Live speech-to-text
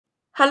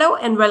Hello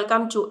and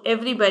welcome to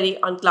everybody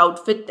on Cloud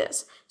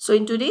Fitness. So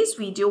in today's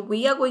video,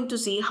 we are going to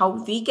see how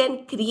we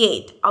can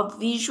create a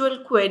visual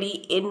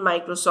query in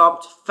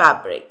Microsoft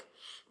Fabric.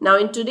 Now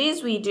in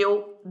today's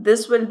video,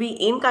 this will be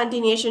in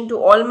continuation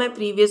to all my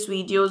previous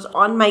videos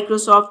on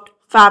Microsoft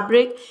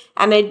Fabric,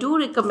 and I do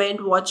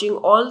recommend watching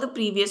all the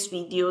previous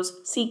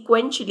videos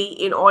sequentially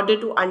in order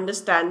to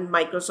understand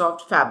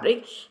Microsoft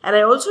Fabric, and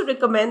I also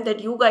recommend that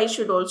you guys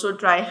should also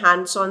try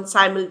hands-on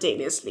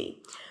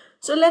simultaneously.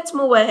 So let's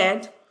move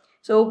ahead.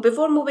 So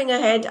before moving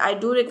ahead, I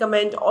do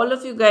recommend all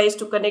of you guys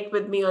to connect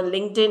with me on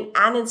LinkedIn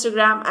and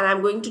Instagram, and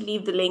I'm going to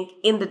leave the link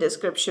in the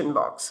description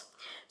box.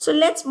 So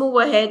let's move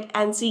ahead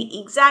and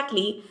see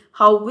exactly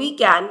how we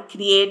can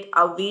create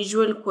a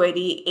visual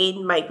query in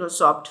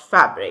Microsoft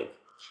Fabric.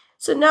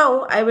 So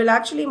now I will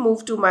actually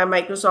move to my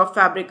Microsoft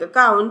Fabric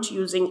account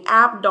using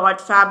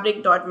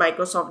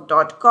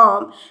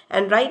app.fabric.microsoft.com,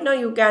 and right now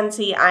you can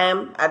see I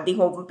am at the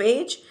home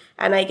page.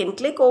 And I can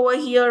click over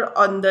here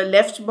on the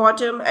left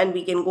bottom and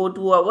we can go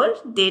to our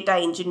data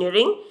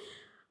engineering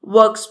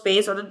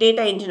workspace, or the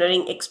data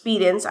engineering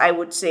experience, I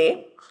would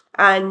say.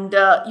 And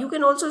you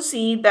can also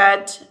see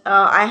that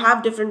I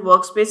have different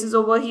workspaces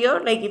over here.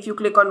 Like if you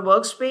click on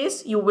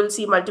workspace, you will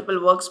see multiple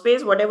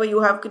workspace. Whatever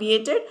you have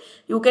created,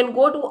 you can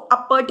go to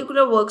a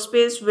particular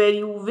workspace where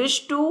you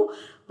wish to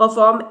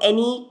perform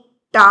any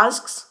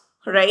tasks,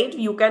 right?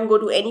 You can go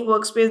to any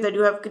workspace that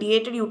you have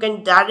created. You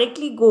can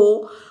directly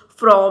go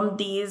from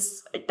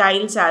these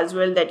tiles as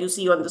well that you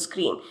see on the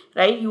screen,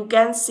 right? You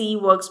can see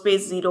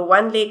workspace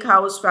 01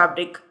 Lakehouse,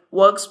 Fabric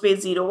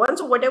workspace 01.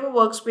 So whatever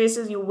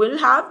workspaces you will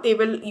have,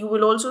 you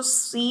will also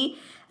see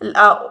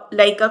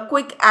like a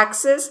quick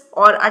access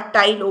or a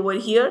tile over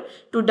here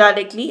to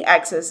directly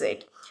access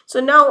it.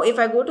 So now if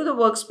I go to the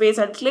workspace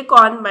and click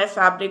on my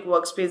Fabric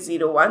workspace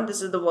 01,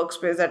 this is the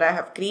workspace that I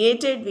have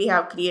created. We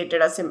have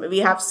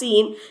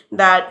seen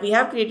that we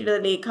have created a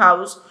lake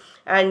house,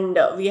 and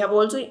we have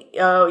also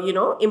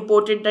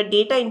imported the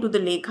data into the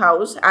lake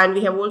house, and we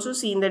have also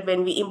seen that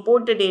when we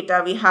import the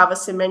data, we have a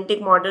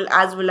semantic model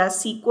as well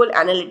as SQL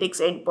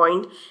analytics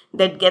endpoint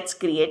that gets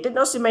created.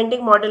 Now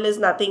semantic model is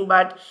nothing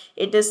but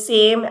it is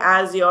same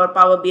as your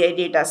Power BI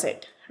data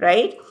set,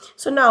 right?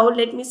 So now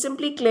let me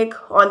simply click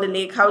on the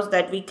lake house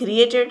that we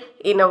created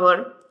in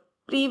our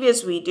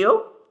previous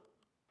video.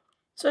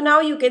 So now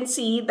you can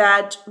see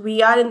that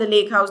we are in the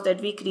lakehouse that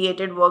we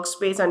created,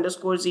 workspace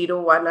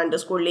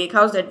 _01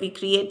 lakehouse that we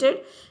created.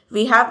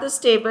 We have this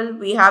table,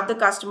 we have the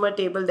customer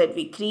table that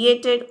we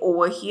created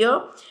over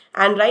here.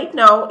 And right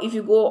now, if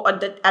you go at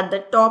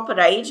the top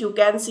right, you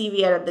can see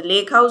we are at the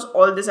lakehouse.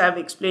 All this I have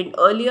explained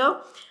earlier.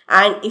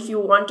 And if you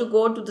want to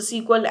go to the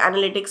SQL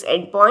analytics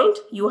endpoint,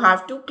 you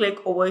have to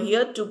click over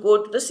here to go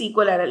to the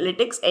SQL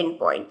analytics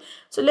endpoint.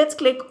 So let's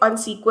click on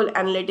SQL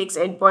analytics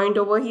endpoint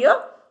over here.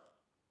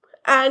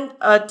 And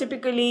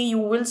typically you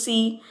will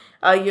see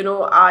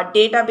our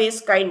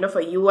database kind of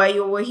a UI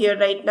over here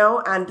right now,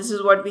 and this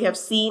is what we have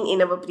seen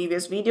in our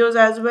previous videos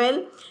as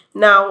well.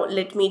 Now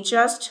let me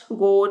just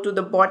go to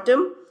the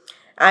bottom,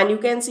 and you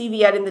can see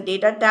we are in the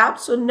data tab.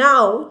 So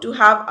now to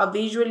have a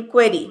visual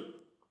query,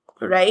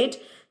 right,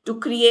 to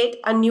create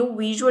a new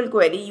visual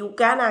query, you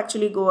can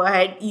actually go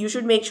ahead. You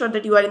should make sure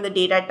that you are in the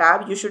data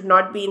tab. You should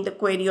not be in the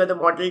query or the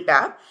model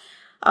tab.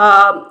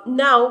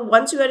 Now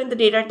once you are in the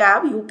data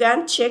tab, you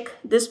can check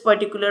this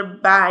particular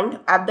band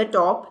at the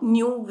top,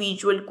 new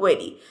visual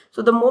query.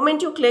 So the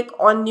moment you click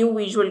on new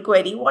visual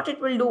query, what it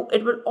will do,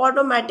 it will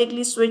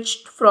automatically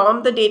switch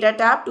from the data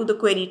tab to the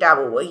query tab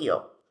over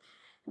here.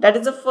 That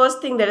is the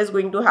first thing that is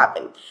going to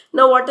happen.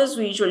 Now what is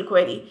visual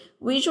query?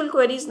 Visual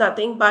query is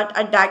nothing but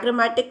a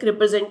diagrammatic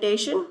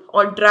representation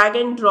or drag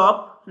and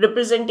drop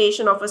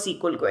representation of a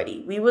SQL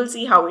query. We will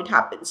see how it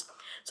happens.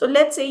 So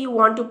let's say you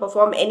want to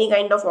perform any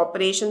kind of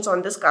operations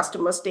on this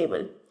customers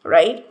table,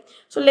 right?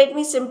 So let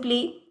me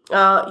simply,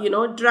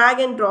 drag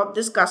and drop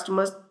this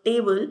customers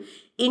table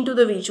into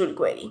the visual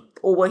query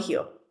over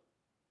here.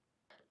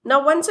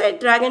 Now, once I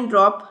drag and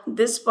drop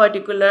this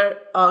particular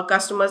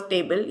customers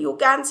table, you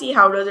can see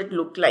how does it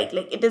look like.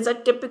 Like it is a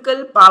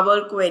typical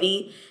Power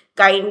Query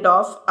kind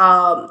of,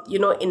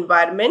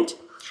 environment.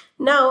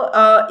 Now,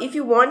 if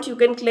you want, you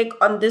can click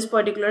on this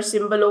particular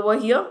symbol over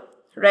here,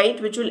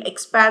 right, which will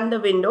expand the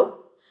window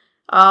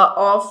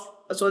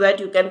so that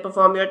you can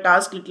perform your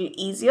task a little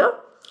easier.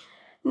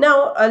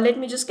 Now let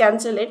me just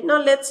cancel it.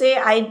 Now let's say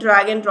I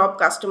drag and drop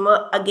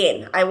customer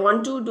again. I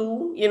want to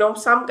do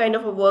some kind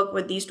of a work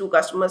with these two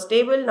customers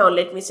table. Now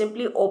let me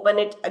simply open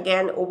it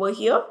again over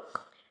here,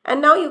 and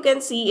now you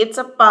can see it's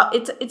a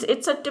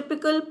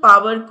typical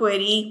Power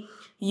Query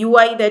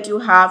UI that you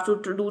have to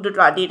do the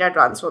data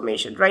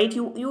transformation, right?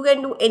 You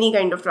can do any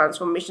kind of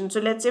transformation. So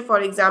let's say, for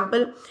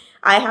example,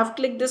 I have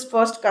clicked this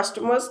first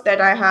customers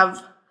that I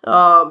have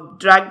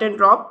dragged and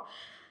dropped.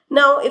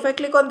 Now if I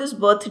click on this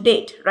birth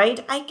date, right,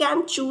 I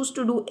can choose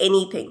to do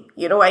anything.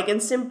 I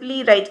can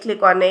simply right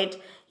click on it.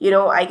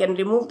 I can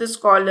remove this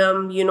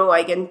column.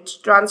 I can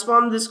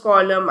transform this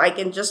column. I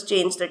can just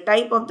change the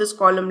type of this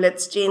column.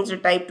 Let's change the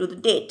type to the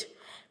date,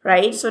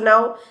 right? So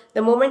now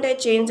the moment I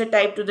change the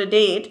type to the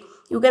date,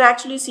 you can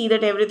actually see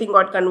that everything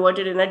got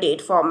converted in a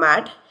date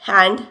format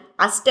and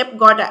a step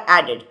got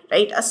added,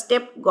 right? A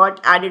step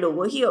got added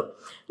over here.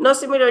 Now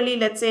similarly,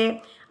 let's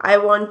say I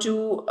want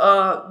to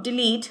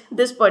delete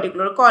this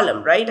particular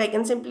column, right? I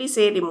can simply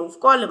say remove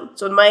column.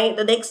 So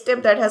the next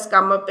step that has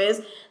come up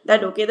is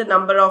that, okay, the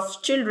number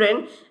of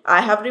children,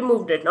 I have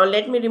removed it. Now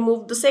let me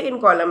remove the second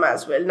column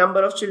as well,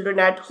 number of children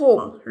at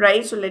home,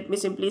 right? So let me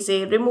simply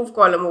say remove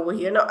column over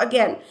here. Now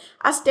again,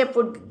 a step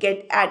would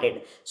get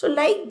added. So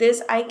like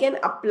this, I can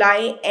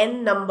apply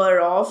n number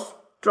of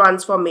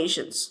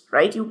transformations,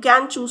 right? You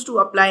can choose to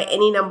apply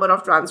any number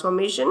of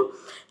transformation.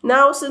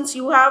 Now since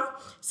you have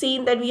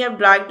seen that we have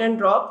dragged and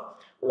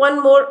dropped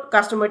one more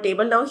customer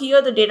table, now here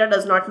the data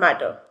does not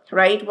matter,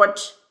 right?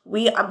 But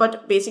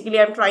basically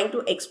I'm trying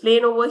to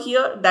explain over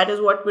here, that is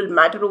what will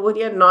matter over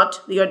here,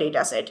 not your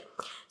data set.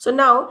 So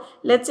now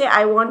let's say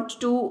I want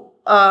to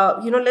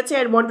let's say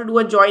I want to do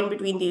a join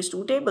between these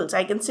two tables.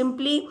 I can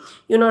simply,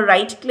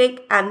 right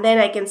click and then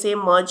I can say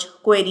merge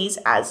queries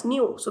as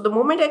new. So the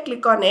moment I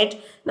click on it,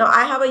 now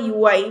I have a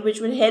UI which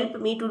will help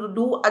me to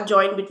do a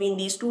join between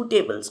these two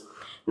tables.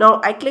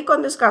 Now I click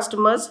on this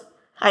customer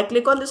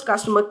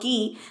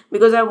key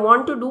because I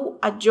want to do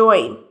a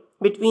join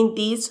between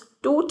these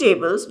two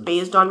tables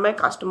based on my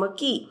customer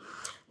key.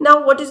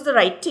 Now, what is the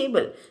right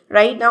table?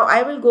 Right now,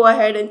 I will go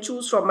ahead and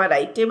choose from my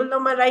right table. Now,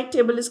 my right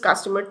table is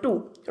customer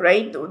 2,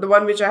 right? The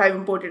one which I have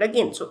imported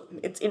again. So,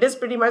 it is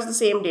pretty much the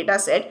same data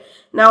set.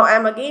 Now, I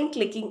am again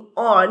clicking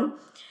on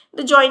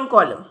the join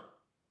column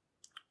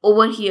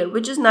over here,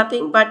 which is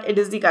nothing but it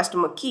is the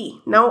customer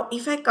key. Now,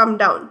 if I come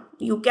down,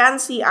 you can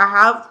see I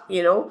have,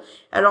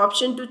 an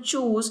option to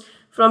choose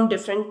from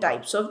different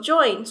types of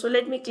join. So,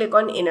 let me click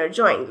on inner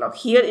join. Now,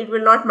 here it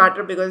will not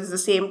matter because it's the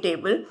same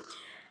table.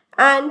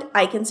 And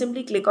I can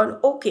simply click on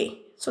OK.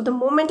 So the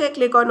moment I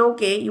click on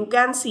OK, you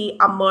can see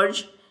a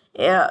merge,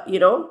 a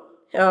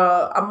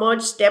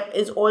merge step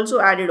is also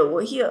added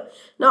over here.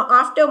 Now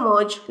after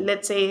merge,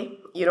 let's say,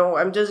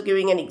 I'm just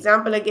giving an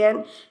example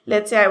again.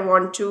 Let's say I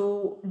want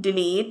to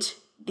delete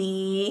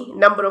the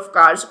number of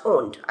cars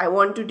owned. I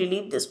want to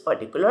delete this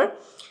particular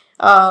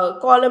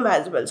column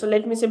as well. So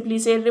let me simply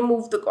say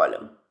remove the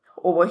column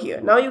over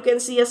here. Now you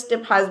can see a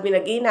step has been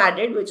again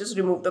added, which is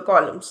remove the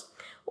columns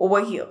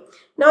over here.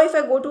 Now if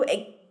I go to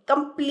a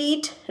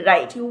complete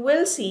right, you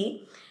will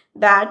see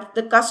that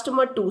the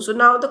customer 2, so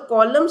now the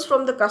columns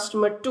from the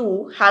customer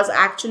 2 has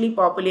actually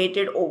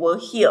populated over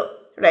here,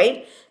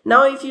 right?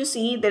 Now if you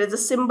see, there is a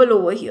symbol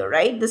over here,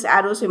 right? This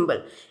arrow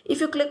symbol.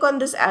 If you click on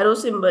this arrow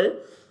symbol,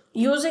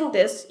 using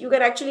this, you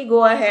can actually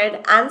go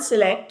ahead and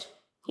select,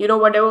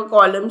 whatever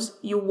columns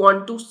you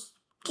want to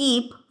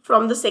keep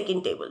from the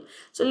second table.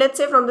 So let's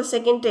say from the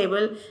second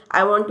table,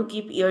 I want to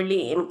keep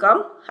yearly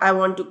income. I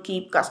want to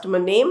keep customer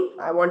name.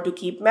 I want to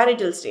keep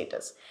marital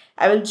status.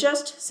 I will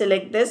just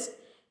select this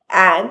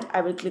and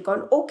I will click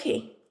on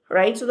OK,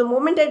 right? So the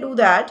moment I do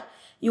that,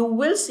 you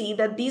will see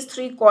that these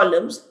 3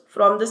 columns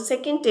from the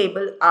second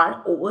table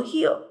are over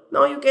here.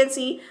 Now you can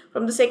see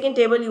from the second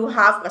table, you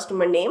have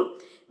customer name,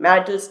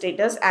 marital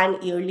status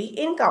and yearly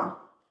income.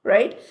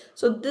 Right?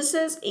 So this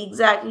is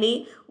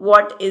exactly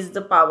what is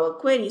the Power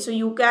Query. So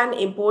you can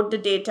import the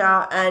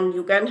data and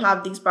you can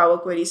have these Power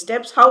Query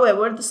steps.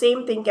 However, the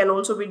same thing can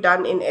also be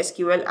done in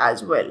SQL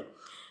as well.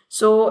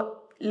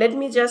 So let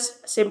me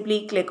just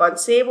simply click on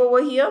save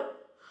over here.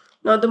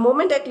 Now the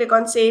moment I click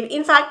on save,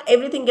 in fact,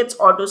 everything gets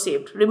auto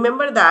saved.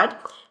 Remember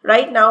that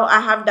right now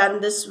I have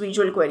done this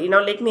visual query.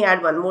 Now let me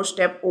add one more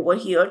step over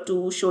here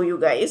to show you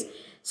guys.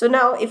 So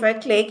now if I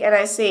click and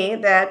I say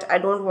that I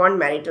don't want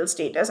marital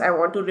status, I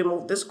want to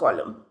remove this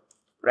column,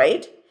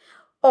 right?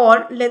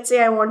 Or let's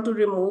say I want to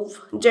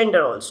remove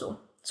gender also.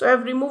 So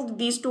I've removed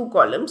these 2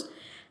 columns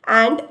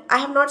and I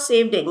have not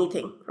saved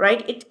anything,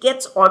 right? It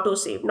gets auto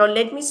saved. Now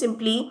let me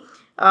simply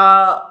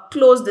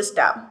close this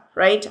tab,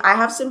 right? I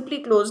have simply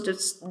closed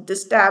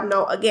this tab.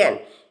 Now again,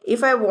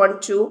 if I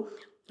want to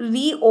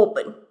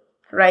reopen,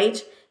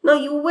 right? Now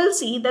you will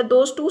see that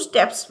those 2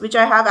 steps which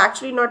I have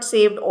actually not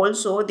saved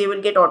also, they will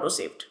get auto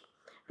saved,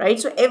 right?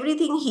 So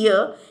everything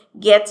here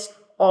gets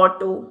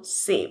auto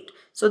saved.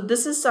 So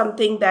this is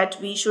something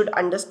that we should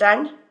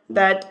understand,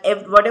 that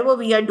whatever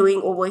we are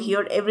doing over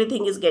here,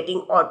 everything is getting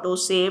auto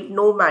saved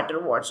no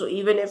matter what. So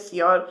even if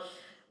your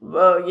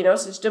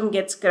system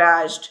gets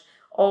crashed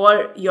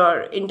or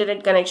your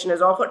internet connection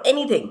is off or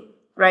anything,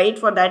 right,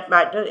 for that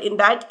matter, in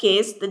that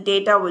case the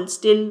data will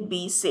still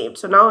be saved.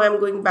 So now I'm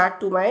going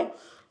back to my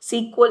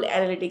SQL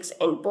Analytics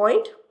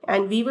endpoint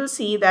and we will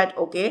see that,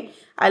 okay,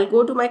 I'll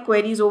go to my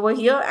queries over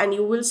here and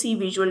you will see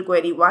Visual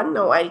Query 1.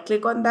 Now I'll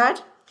click on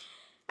that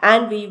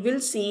and we will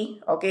see,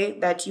 okay,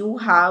 that you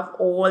have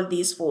all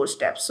these 4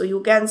 steps. So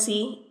you can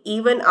see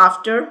even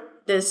after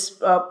this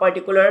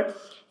particular,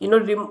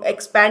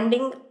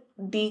 expanding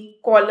the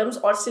columns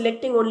or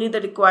selecting only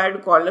the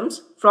required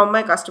columns from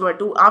my customer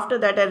 2. After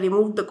that, I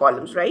removed the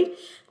columns, right?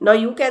 Now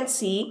you can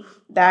see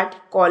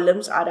that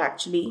columns are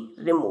actually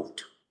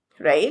removed,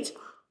 right?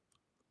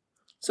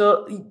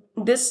 So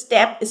this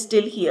step is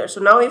still here.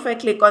 So now if I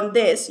click on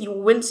this, you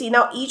will see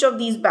now each of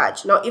these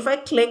batch. Now if I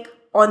click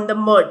on the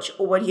merge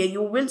over here,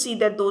 you will see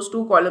that those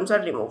two columns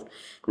are removed.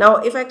 Now,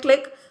 if I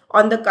click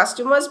on the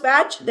customers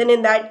batch, then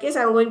in that case,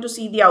 I'm going to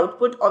see the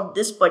output of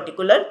this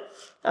particular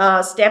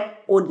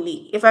step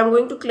only. If I'm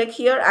going to click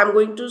here, I'm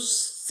going to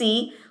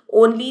see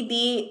only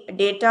the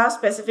data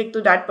specific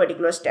to that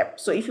particular step.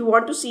 So if you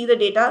want to see the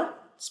data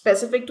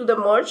specific to the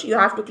merge, you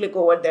have to click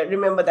over there.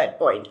 Remember that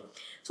point.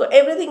 So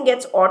everything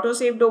gets auto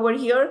saved over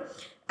here.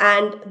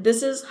 And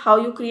this is how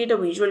you create a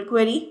visual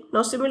query.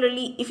 Now,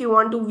 similarly, if you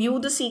want to view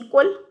the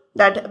SQL,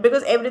 that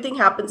because everything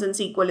happens in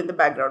SQL in the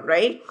background,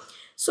 right?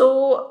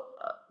 So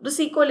the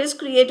SQL is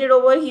created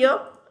over here,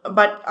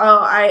 but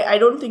I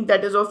don't think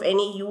that is of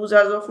any use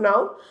as of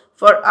now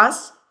for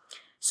us.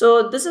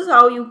 So this is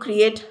how you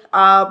create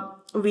a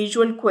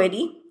visual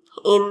query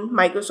in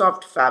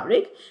Microsoft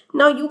Fabric.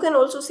 Now you can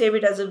also save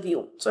it as a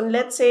view. So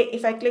let's say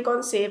if I click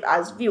on save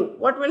as view,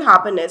 what will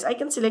happen is I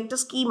can select a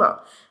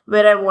schema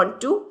where I want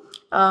to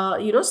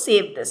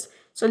save this.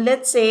 So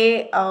let's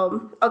say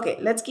okay,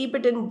 let's keep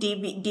it in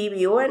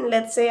DBO, and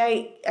let's say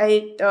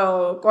I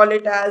call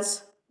it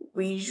as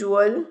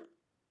visual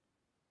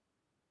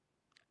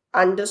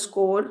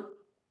underscore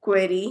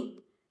query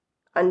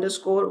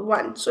underscore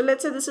 1. So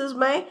let's say this is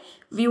my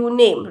view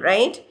name,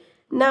 right?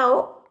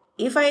 Now,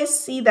 if I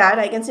see that,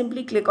 I can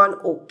simply click on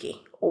OK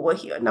over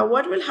here. Now,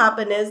 what will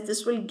happen is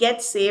this will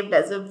get saved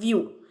as a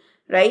view,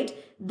 right?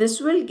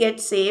 This will get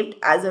saved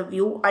as a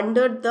view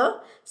under the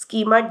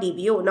schema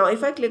DBO. Now,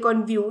 if I click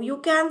on view, you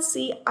can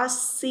see a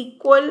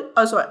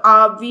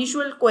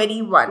visual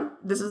query 1.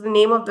 This is the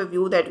name of the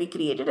view that we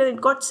created, and it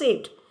got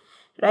saved,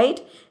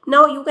 right?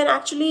 Now, you can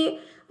actually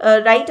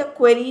write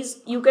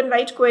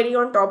query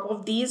on top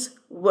of these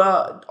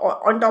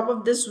on top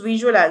of this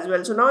visual as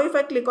well. So now if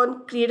I click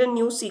on create a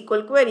new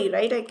SQL query,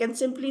 right, I can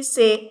simply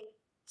say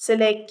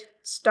select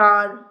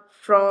star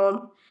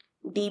from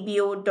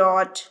dbo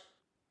dot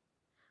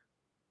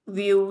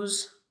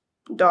views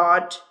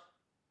dot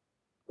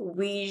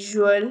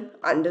visual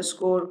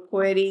underscore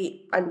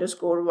query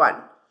underscore 1,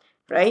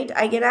 right?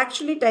 I can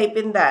actually type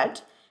in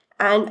that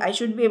and I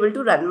should be able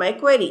to run my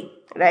query,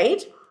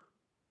 right?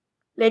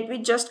 Let me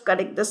just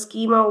correct the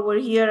schema over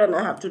here, and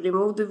I have to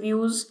remove the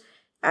views,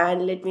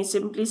 and let me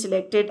simply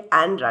select it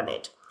and run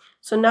it.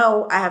 So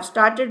now I have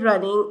started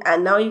running,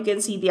 and now you can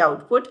see the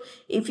output.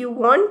 If you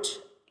want,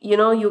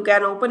 you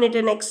can open it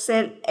in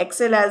Excel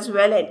as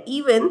well, and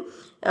even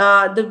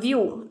the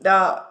view,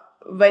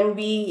 when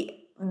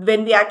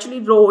we actually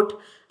wrote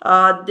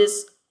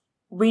this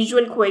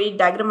visual query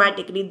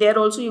diagrammatically, there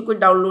also you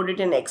could download it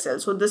in Excel.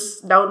 So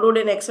this download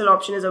in Excel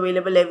option is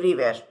available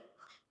everywhere.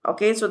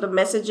 Okay, so the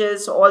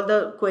messages, all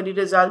the query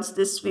results,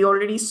 this we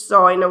already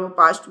saw in our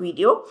past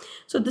video.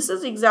 So this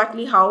is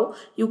exactly how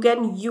you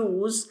can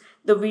use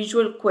the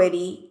visual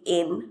query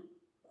in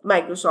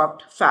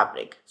Microsoft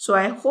Fabric. So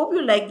I hope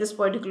you like this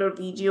particular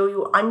video.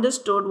 You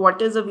understood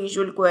what is a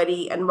visual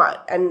query and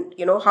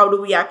how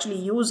do we actually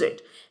use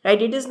it,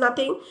 right? It is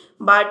nothing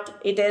but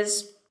it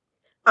is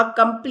a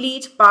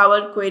complete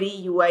Power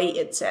Query UI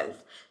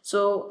itself.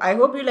 So I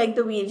hope you like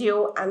the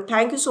video, and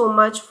thank you so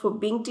much for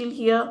being till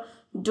here.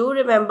 Do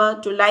remember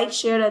to like,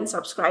 share and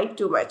subscribe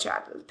to my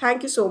channel.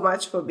 Thank you so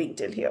much for being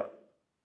till here.